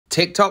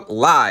TikTok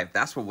Live,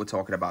 that's what we're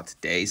talking about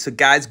today. So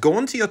guys, go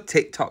onto your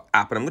TikTok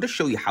app and I'm going to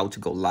show you how to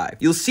go live.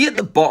 You'll see at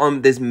the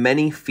bottom, there's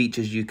many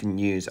features you can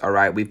use, all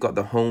right? We've got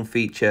the home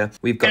feature,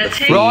 we've got the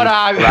feed,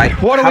 right?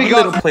 What do we got?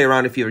 Have a little play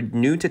around if you're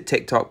new to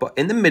TikTok, but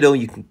in the middle,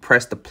 you can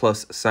press the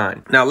plus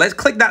sign. Now let's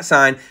click that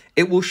sign.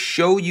 It will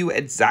show you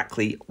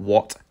exactly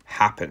what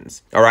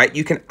happens, all right?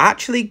 You can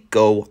actually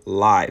go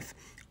live.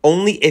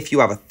 Only if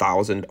you have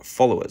 1,000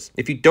 followers.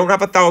 If you don't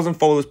have 1,000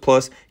 followers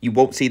plus, you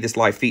won't see this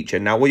live feature.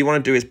 Now, what you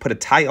want to do is put a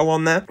title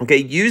on there. Okay,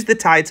 use the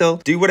title.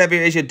 Do whatever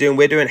it is you're doing.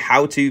 We're doing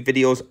how-to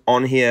videos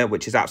on here,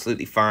 which is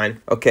absolutely fine.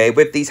 Okay,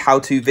 with these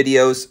how-to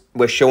videos,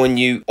 we're showing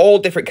you all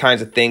different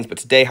kinds of things, but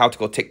today, how to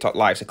go TikTok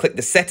live. So click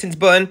the settings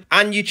button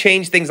and you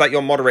change things like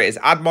your moderators,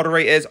 add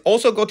moderators.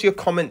 Also go to your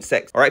comment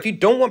section. All right, if you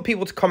don't want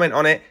people to comment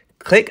on it,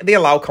 click the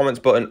allow comments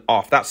button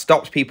off. That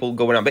stops people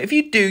going on. But if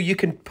you do, you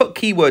can put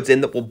keywords in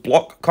that will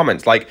block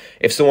comments. Like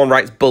if someone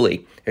writes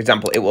bully, for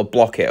example, it will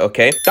block it,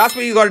 okay? That's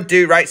what you got to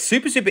do, right?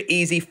 Super, super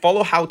easy.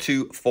 Follow how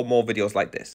to for more videos like this.